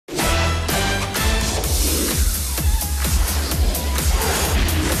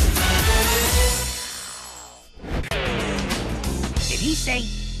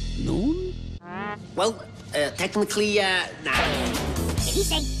Well, technically, nah. Did he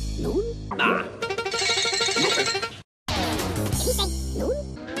say moon? Nah. Did he say moon?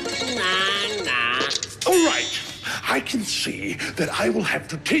 Nah. All right. I can see that I will have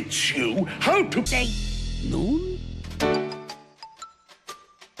to teach you how to Say moon?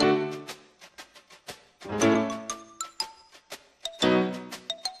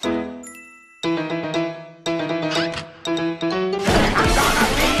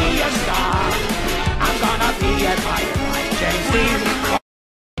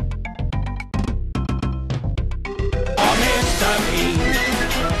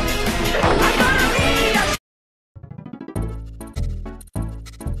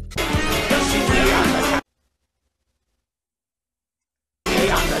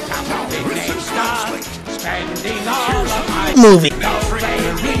 Movie.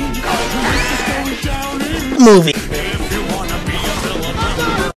 Movie.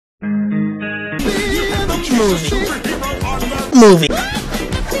 Movie.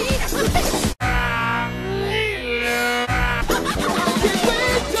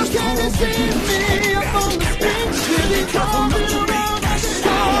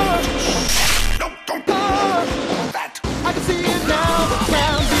 I can see it now, the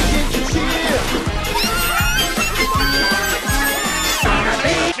town begins to cheer.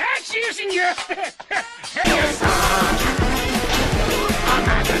 That's using your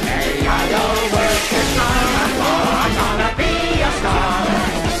I'm gonna be a star.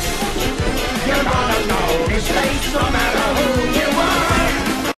 You're gonna know this place no matter who you are.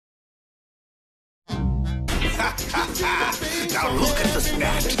 Now look at the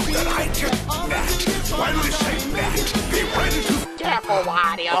net that I just net. Why do you say net? Be ready to... Careful,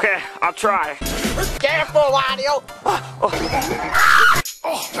 Wario. Okay, I'll try. Careful, Wario.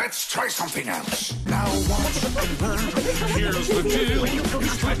 Oh, let's try something else. Now watch and learn. Here's the deal. You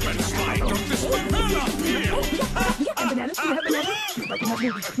slip and slide on this banana peel. I know it's not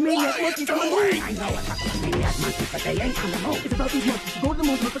maniac monkeys, but they ain't on the moon. It's about these monkeys who go to the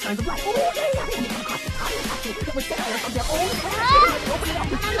moon to look for signs of life. Oh, I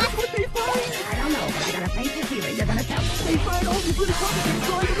don't know, but I got a faint feeling you're gonna tell me. They find all these little companies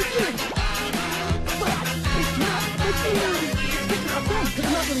trying to return. But it's not the theory. It's not right, because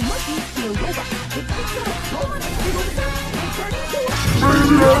I'm not really monkeys, they're robots. It's not robots, they go to the sun, they turn into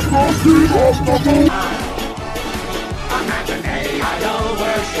a...